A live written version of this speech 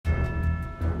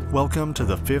Welcome to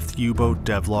the 5th U-Boat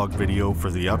devlog video for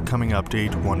the upcoming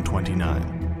update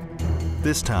 129.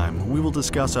 This time, we will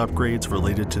discuss upgrades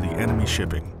related to the enemy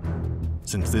shipping.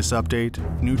 Since this update,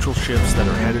 neutral ships that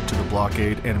are headed to the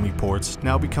blockade enemy ports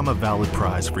now become a valid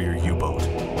prize for your U-Boat.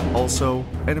 Also,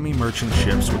 enemy merchant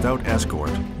ships without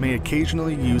escort may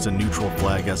occasionally use a neutral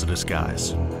flag as a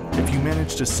disguise. If you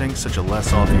manage to sink such a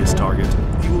less obvious target,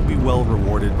 you will be well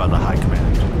rewarded by the High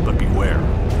Command. But beware,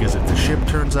 because if the ship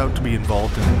turns out to be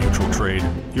involved in a neutral trade,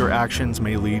 your actions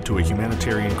may lead to a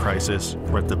humanitarian crisis,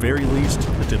 or at the very least,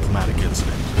 a diplomatic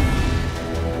incident.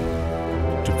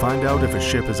 To find out if a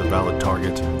ship is a valid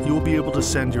target, you will be able to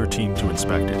send your team to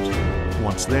inspect it.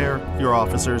 Once there, your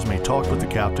officers may talk with the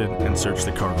captain and search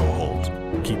the cargo hold.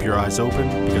 Keep your eyes open,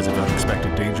 because if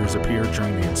unexpected dangers appear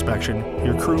during the inspection,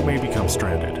 your crew may become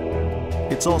stranded.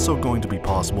 It's also going to be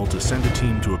possible to send a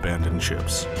team to abandoned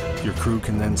ships. Your crew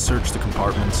can then search the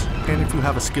compartments, and if you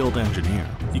have a skilled engineer,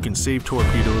 you can save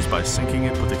torpedoes by sinking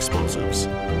it with explosives.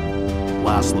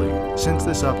 Lastly, since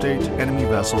this update, enemy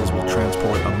vessels will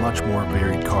transport a much more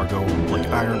varied cargo like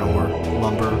iron ore,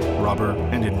 lumber, rubber,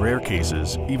 and in rare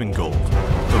cases, even gold.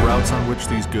 The routes on which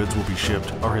these goods will be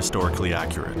shipped are historically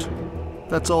accurate.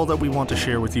 That's all that we want to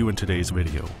share with you in today's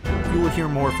video. You will hear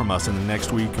more from us in the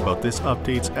next week about this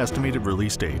update's estimated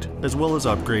release date, as well as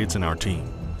upgrades in our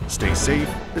team. Stay safe,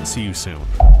 and see you soon.